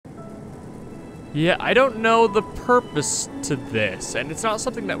Yeah, I don't know the purpose to this, and it's not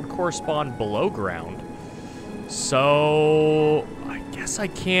something that would correspond below ground. So, I guess I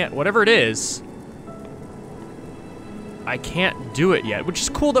can't, whatever it is, I can't do it yet, which is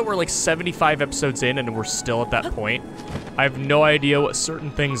cool that we're like 75 episodes in and we're still at that point. I have no idea what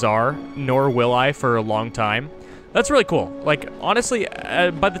certain things are, nor will I for a long time. That's really cool. Like, honestly,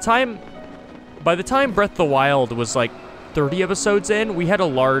 by the time Breath of the Wild was like 30 episodes in, we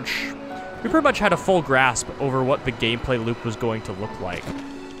pretty much had a full grasp over what the gameplay loop was going to look like.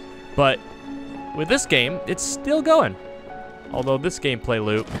 But with this game, it's still going. Although this gameplay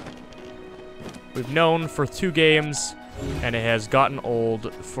loop, we've known for 2 games, and it has gotten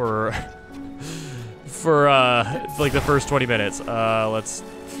old for like the first 20 minutes. Let's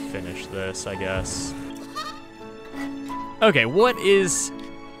finish this, I guess. Okay, what is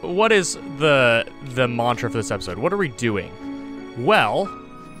the mantra for this episode? What are we doing? Well,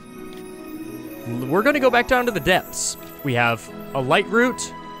 we're gonna go back down to the depths. We have a light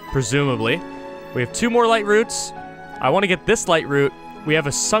route, presumably. We have 2 more light routes. I want to get this light route. We have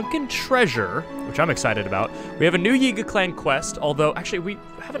a sunken treasure, which I'm excited about. We have a new Yiga Clan quest, although actually we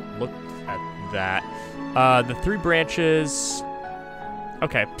haven't looked at that. The 3 branches.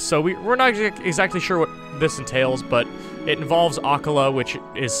 Okay, so we're not exactly sure what this entails, but it involves Akala, which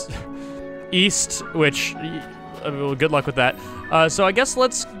is east, which, well, good luck with that. So I guess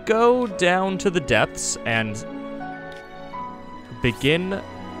let's go down to the depths and begin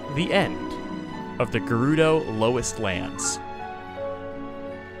the end of the Gerudo Lowest Lands.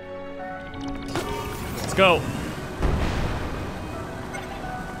 Let's go.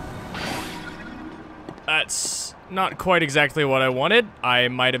 That's not quite exactly what I wanted. I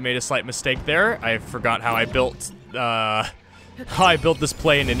might have made a slight mistake there. I forgot how I built this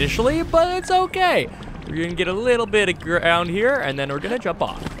plane initially, but it's okay. We're gonna get a little bit of ground here, and then we're gonna jump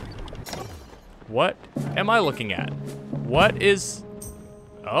off. What am I looking at? What is...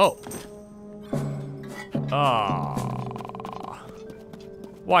 Oh.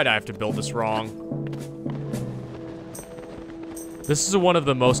 Why'd I have to build this wrong? This is one of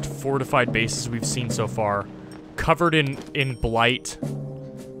the most fortified bases we've seen so far. Covered in blight.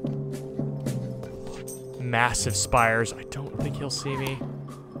 Massive spires. I don't think he'll see me.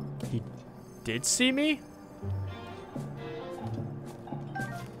 He did see me?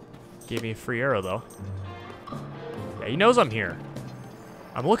 Gave me a free arrow, though. Yeah, he knows I'm here.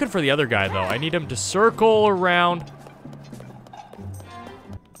 I'm looking for the other guy, though. I need him to circle around.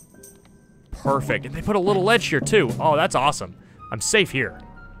 Perfect. And they put a little ledge here, too. Oh, that's awesome. I'm safe here.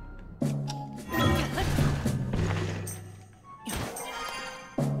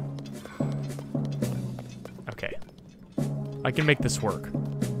 Okay. I can make this work.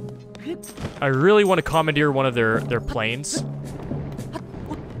 I really want to commandeer one of their planes.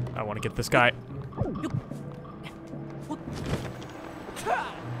 I want to get this guy.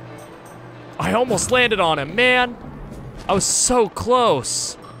 I almost landed on him, man. I was so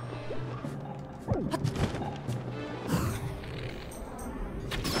close.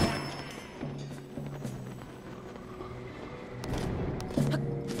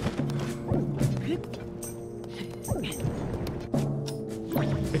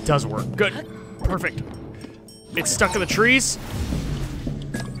 It does work. Good. Perfect. It's stuck in the trees.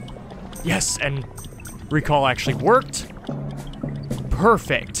 Yes, and recall actually worked.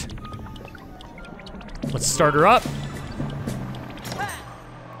 Perfect. Let's start her up.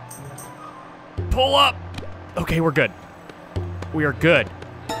 Pull up. Okay, we're good. We are good.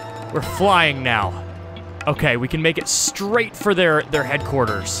 We're flying now. Okay, we can make it straight for their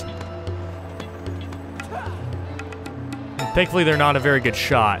headquarters. And thankfully, they're not a very good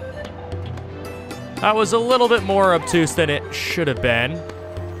shot. That was a little bit more obtuse than it should have been.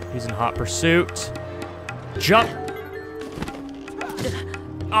 He's in hot pursuit. Jump.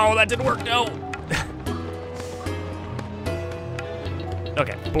 Oh, that didn't work, no.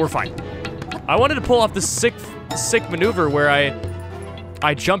 Okay, but we're fine. I wanted to pull off this sick maneuver where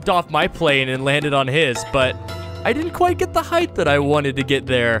I jumped off my plane and landed on his, but I didn't quite get the height that I wanted to get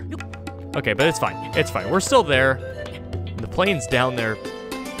there. Okay, but it's fine. It's fine. We're still there. The plane's down there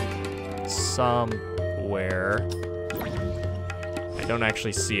somewhere. I don't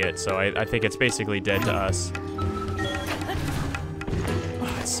actually see it, so I think it's basically dead to us. Oh,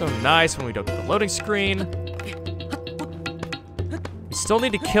 it's so nice when we don't get the loading screen. We still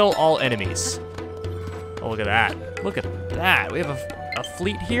need to kill all enemies. Oh, look at that. Look at that. We have a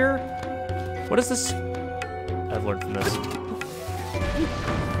fleet here. What is this? I've learned from this.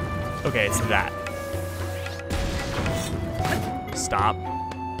 Okay, it's that. Stop.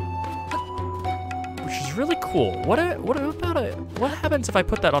 Which is really cool. What happens if I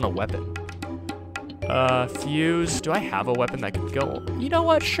put that on a weapon? Fuse. Do I have a weapon that could go? You know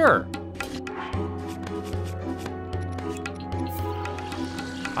what? Sure.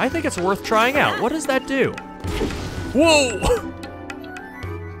 I think it's worth trying out. What does that do? Whoa!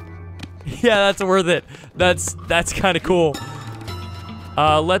 Yeah, that's worth it. That's kind of cool.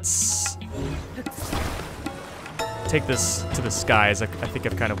 Let's take this to the skies. I think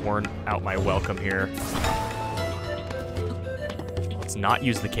I've kind of worn out my welcome here. Let's not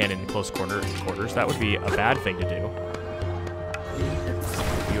use the cannon in close quarters. That would be a bad thing to do.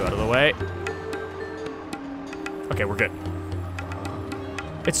 You out of the way. Okay, we're good.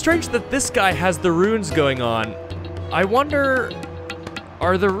 It's strange that this guy has the runes going on. I wonder,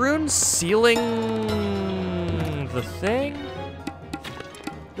 are the runes sealing the thing?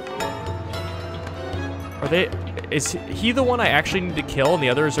 Are they, is he the one I actually need to kill and the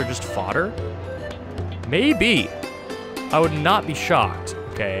others are just fodder? Maybe. I would not be shocked.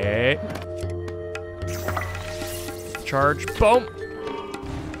 Okay. Charge, boom.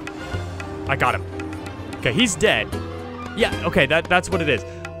 I got him. Okay, he's dead. Yeah, okay, that's what it is.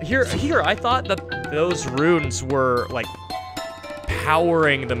 Here, I thought that those runes were like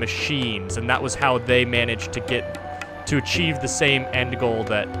powering the machines, and that was how they managed to achieve the same end goal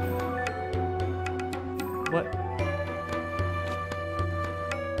that. What?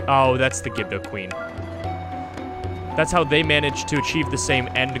 Oh, that's the Gibdo Queen. That's how they managed to achieve the same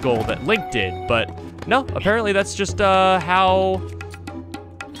end goal that Link did, but no, apparently that's just how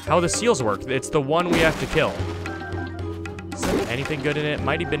the seals work. It's the one we have to kill. Anything good in it?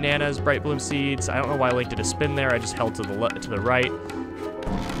 Mighty Bananas, Bright Bloom Seeds. I don't know why Link did a spin there. I just held to the right.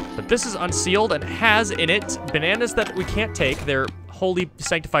 But this is unsealed and has in it bananas that we can't take. They're holy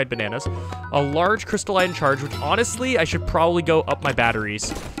sanctified bananas. A large crystalline charge, which honestly, I should probably go up my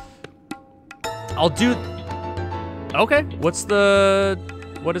batteries. I'll do... Okay, what is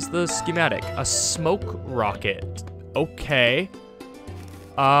the schematic? A smoke rocket. Okay.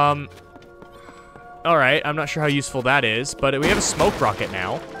 All right, I'm not sure how useful that is, but we have a smoke rocket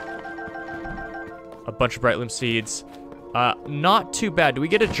now. A bunch of Bright Bloom Seeds. Not too bad. Do we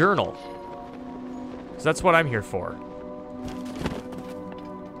get a journal? Because that's what I'm here for.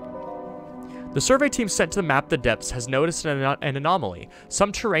 The survey team sent to map the depths has noticed an anomaly.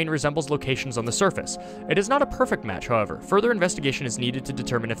 Some terrain resembles locations on the surface. It is not a perfect match, however. Further investigation is needed to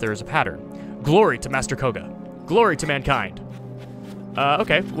determine if there is a pattern. Glory to Master Koga. Glory to mankind.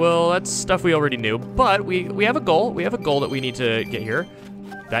 Okay, well, that's stuff we already knew, but we have a goal. We have a goal that we need to get here.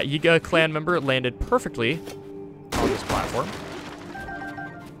 That Yiga clan member landed perfectly on this platform.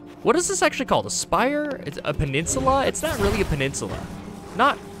 What is this actually called? A spire? It's a peninsula? It's not really a peninsula.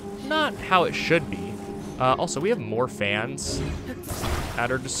 Not how it should be. Also, we have more fans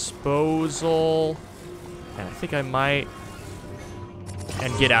at our disposal. And I think I might...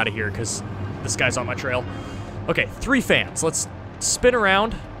 And get out of here, because this guy's on my trail. Okay, 3 fans. Let's spin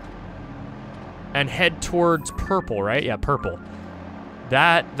around and head towards purple, right? Yeah, purple.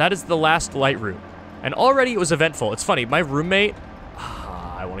 That is the last light route. And already it was eventful. It's funny, my roommate...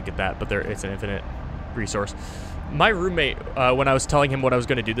 I want to get that, but it's an infinite resource. My roommate, when I was telling him what I was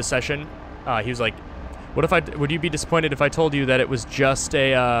going to do this session, he was like, would you be disappointed if I told you that it was just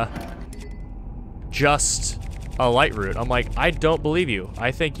a light route? I'm like, I don't believe you.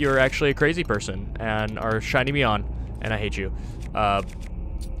 I think you're actually a crazy person and are shining me on, and I hate you. But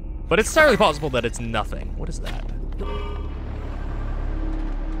it's entirely possible that it's nothing. What is that?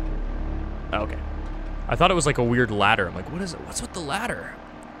 Okay. I thought it was like a weird ladder. I'm like, what is it? What's with the ladder?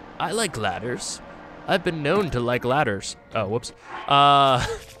 I like ladders. I've been known to like ladders. Oh, whoops.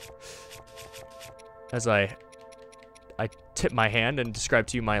 As I tip my hand and describe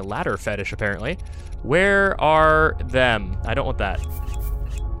to you my ladder fetish, apparently. Where are them? I don't want that.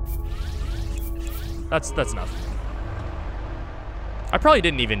 That's enough. I probably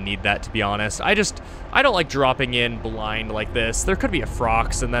didn't even need that, to be honest. I don't like dropping in blind like this. There could be a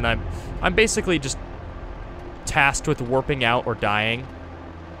Frox, and then I'm basically just tasked with warping out or dying.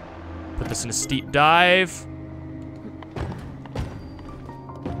 Put this in a steep dive.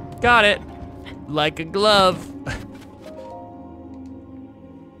 Got it. Like a glove.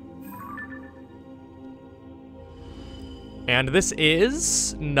 And this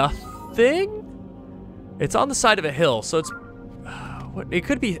is nothing? It's on the side of a hill, so it's... it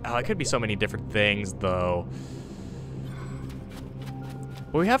could be so many different things, though.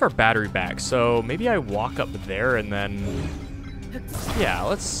 But we have our battery back, so maybe I walk up there and then... Yeah,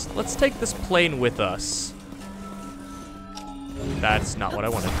 let's take this plane with us. That's not what I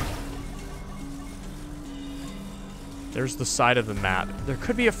wanted. There's the side of the map. There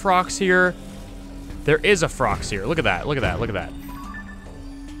could be a Frox here. There is a Frox here. Look at that, look at that, look at that.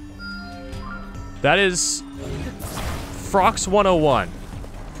 That is Frox 101.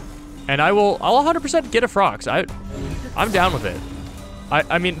 And I'll 100% get a Frox. I'm down with it.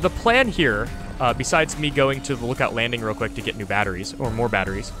 I mean, the plan here, besides me going to the Lookout Landing real quick to get new batteries, or more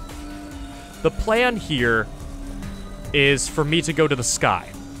batteries, the plan here is for me to go to the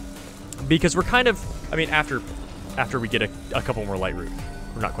sky. Because we're kind of, I mean, after we get a couple more light route.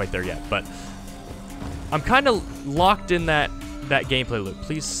 We're not quite there yet, but I'm kind of locked in that gameplay loop.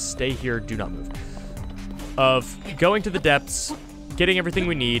 Please stay here, do not move. Of going to the depths, getting everything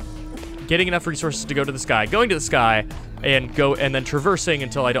we need, getting enough resources to go to the sky, going to the sky, and then traversing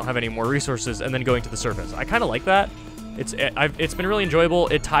until I don't have any more resources, and then going to the surface. I kind of like that. It's been really enjoyable.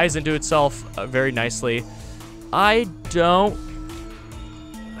 It ties into itself very nicely. Have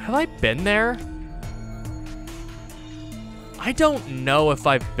I been there? I don't know if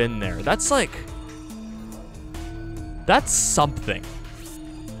I've been there. That's something.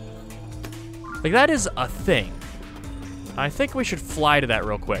 Like, that is a thing. I think we should fly to that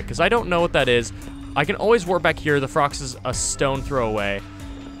real quick, because I don't know what that is. I can always warp back here. The Frox is a stone throw away.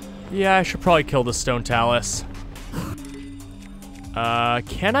 Yeah, I should probably kill the stone talus.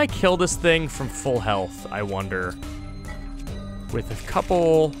 Can I kill this thing from full health, I wonder? With a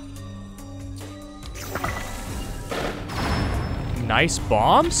couple nice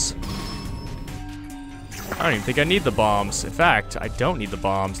bombs? I don't even think I need the bombs. In fact, I don't need the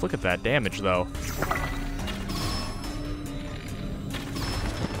bombs. Look at that damage, though.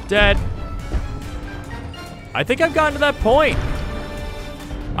 Dead. I think I've gotten to that point.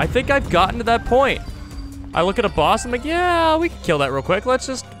 I look at a boss, I'm like, yeah, we can kill that real quick. Let's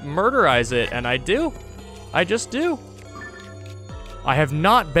just murderize it. And I do. I just do. I have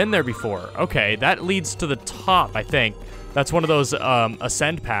not been there before. Okay, that leads to the top, I think. That's one of those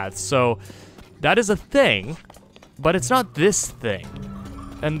ascend paths. So that is a thing, but it's not this thing.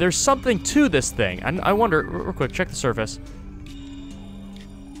 And there's something to this thing. And I wonder, real quick, check the surface.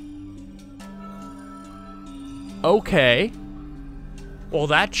 Okay. Well,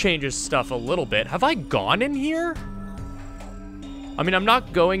 that changes stuff a little bit. Have I gone in here? I mean, I'm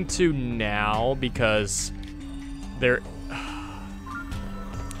not going to now because there...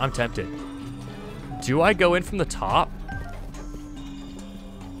 I'm tempted. Do I go in from the top?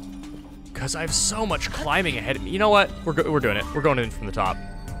 Because I have so much climbing ahead of me. You know what? We're doing it. We're going in from the top.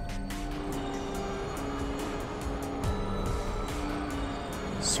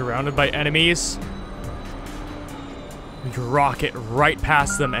 Surrounded by enemies. We rocket right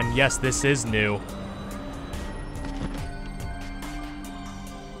past them, and yes, this is new.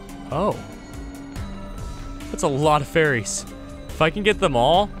 Oh. That's a lot of fairies. If I can get them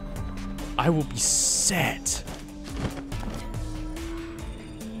all, I will be set.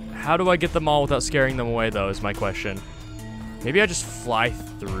 How do I get them all without scaring them away, though, is my question. Maybe I just fly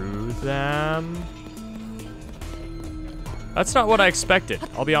through them? That's not what I expected,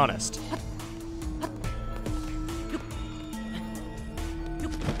 I'll be honest.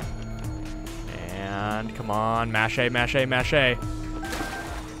 And come on, mache, mache, mache.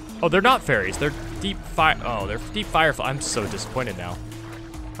 Oh, they're not fairies. They're deep fire. Oh, they're deep fire. I'm so disappointed now.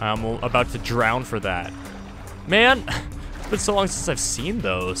 I'm about to drown for that. Man, it's been so long since I've seen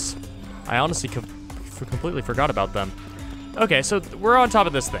those. I honestly completely forgot about them. Okay, so we're on top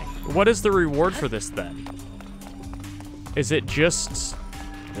of this thing. What is the reward for this then? Is it just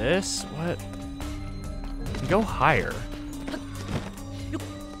this? What? Go higher.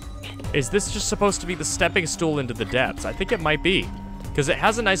 Is this just supposed to be the stepping stool into the depths? I think it might be, because it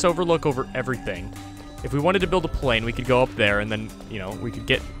has a nice overlook over everything. If we wanted to build a plane, we could go up there and then, you know, we could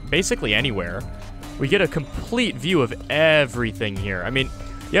get basically anywhere. We get a complete view of everything here. I mean,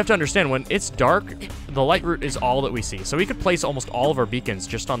 you have to understand, when it's dark, the light route is all that we see. So we could place almost all of our beacons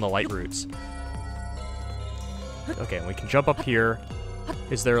just on the light routes. Okay, and we can jump up here.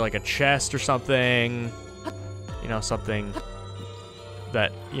 Is there like a chest or something? You know, something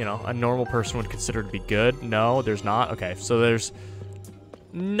that, you know, a normal person would consider to be good? No, there's not. Okay, so there's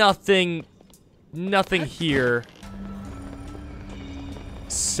nothing here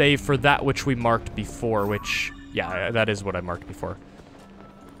save for that which we marked before, which, yeah, that is what I marked before.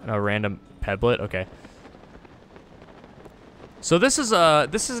 A random pebblet, okay. So this is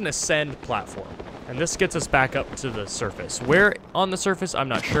an ascend platform, and this gets us back up to the surface. Where on the surface, I'm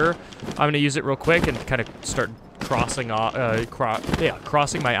not sure. I'm gonna use it real quick and kind of start crossing off,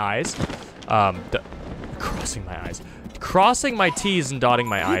 crossing my eyes. Crossing my eyes. Crossing my T's and dotting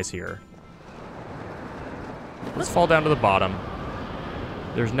my I's here. Let's fall down to the bottom.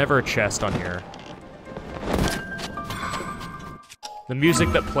 There's never a chest on here. The music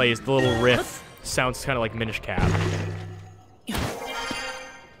that plays, the little riff, sounds kind of like Minish Cap.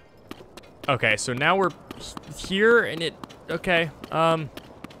 Okay, so now we're here, and it... Okay,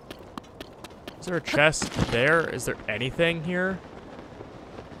 is there a chest there? Is there anything here?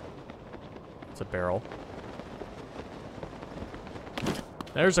 It's a barrel.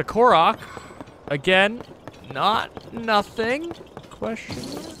 There's a Korok. Again, nothing. Question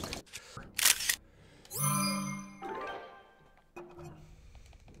mark.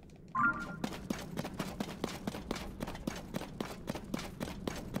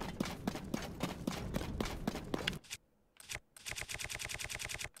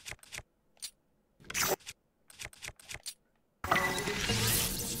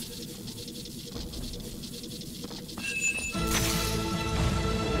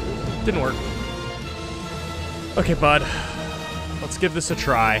 Didn't work. Okay, bud. Let's give this a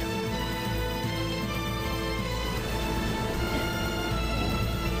try.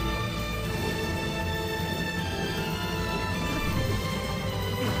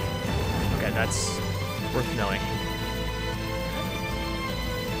 Okay, that's worth knowing.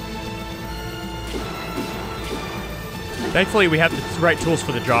 Thankfully, we have the right tools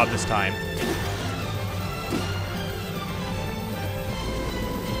for the job this time.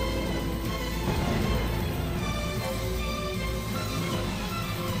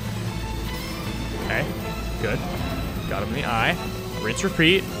 Okay, good. Got him in the eye. Rinse,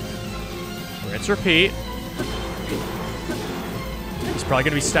 repeat. Rinse, repeat. He's probably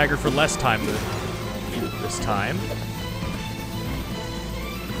gonna be staggered for less time this time.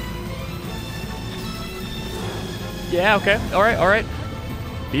 Yeah, okay. Alright, alright.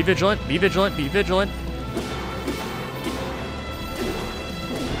 Be vigilant, be vigilant, be vigilant.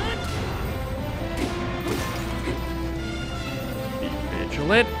 Be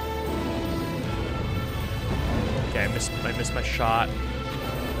vigilant. Okay, I missed my shot.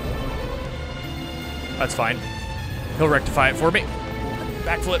 That's fine. He'll rectify it for me.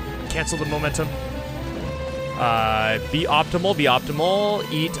 Backflip. Cancel the momentum. Be optimal, be optimal.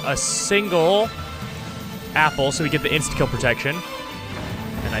 Eat a single apple so we get the insta-kill protection.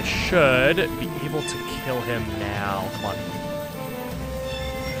 And I should be able to kill him now. Come on.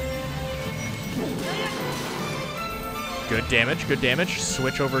 Good damage, good damage.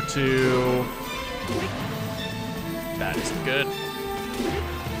 Switch over to... That is good.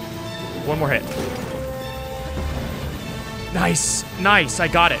 One more hit. Nice, nice, I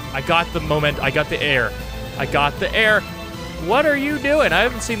got it. I got the moment, I got the air. I got the air. What are you doing? I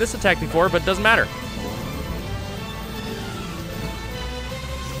haven't seen this attack before, but it doesn't matter.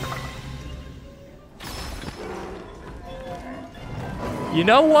 You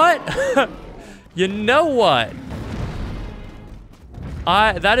know what? You know what?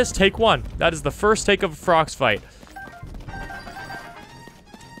 That is take one. That is the first take of a Frox fight.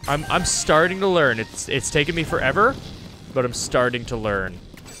 I'm starting to learn. It's taken me forever, but I'm starting to learn.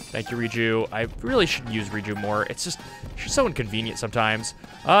 Thank you, Riju. I really should use Riju more. It's just so inconvenient sometimes.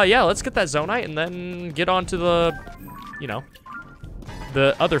 Yeah, let's get that Zonite and then get on to the, you know,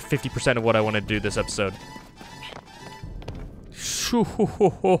 the other 50% of what I want to do this episode.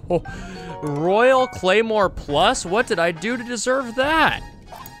 Royal Claymore Plus? What did I do to deserve that?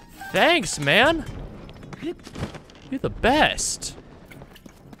 Thanks, man. You're the best.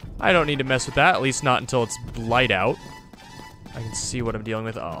 I don't need to mess with that, at least not until it's light out. I can see what I'm dealing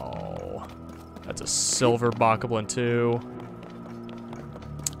with. Oh, that's a silver Bokoblin too.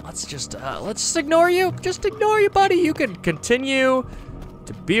 Let's just ignore you. Just ignore you, buddy. You can continue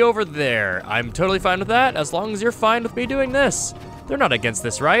to be over there. I'm totally fine with that, as long as you're fine with me doing this. They're not against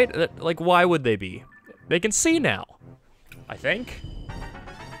this, right? Like, why would they be? They can see now, I think.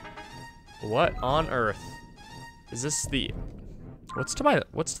 What on earth? Is this the... What's to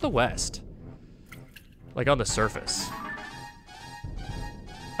the west? Like on the surface.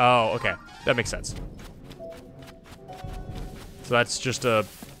 Oh, okay. That makes sense. So that's just a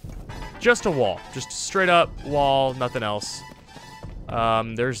wall. Just a straight up wall, nothing else.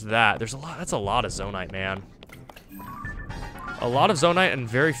 There's that. There's a lot. That's a lot of Zonite, man. A lot of Zonite and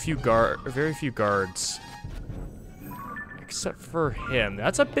very few guards. Except for him.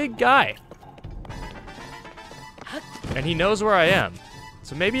 That's a big guy. And he knows where I am.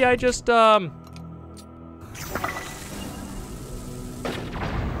 So maybe I just, do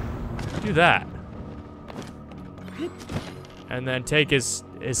that. And then take his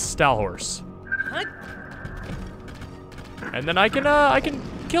Stalhorse. And then I can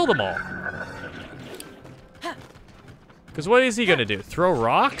kill them all. Because what is he gonna do? Throw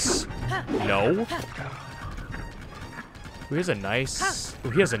rocks? No. Ooh, he has a nice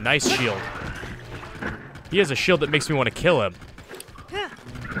shield. He has a shield that makes me want to kill him.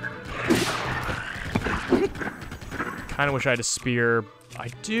 Kind of wish I had a spear. I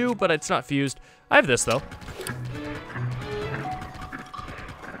do, but it's not fused. I have this, though.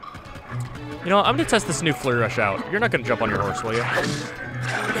 You know what? I'm gonna test this new Flurry Rush out. You're not gonna jump on your horse, will you?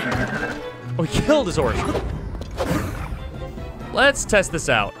 Oh, he killed his horse. Let's test this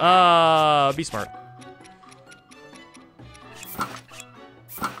out. Be smart.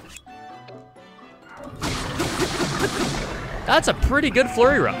 That's a pretty good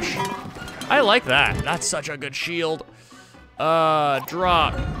Flurry Rush. I like that. That's such a good shield.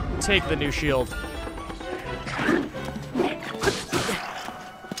 Drop. Take the new shield.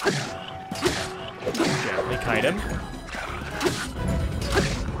 Gently kite him.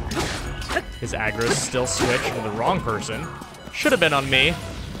 His aggro's still switched to the wrong person. Should have been on me.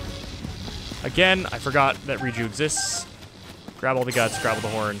 Again, I forgot that Reju exists. Grab all the guts, grab all the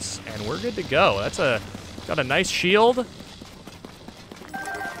horns, and we're good to go. Got a nice shield.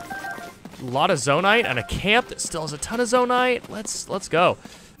 A lot of Zonite and a camp that still has a ton of Zonite. Let's go.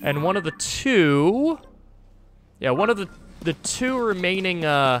 And one of the two... Yeah, one of the two remaining,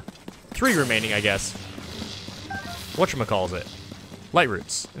 3 remaining, I guess. Whatchamacallit. Light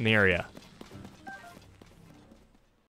roots in the area.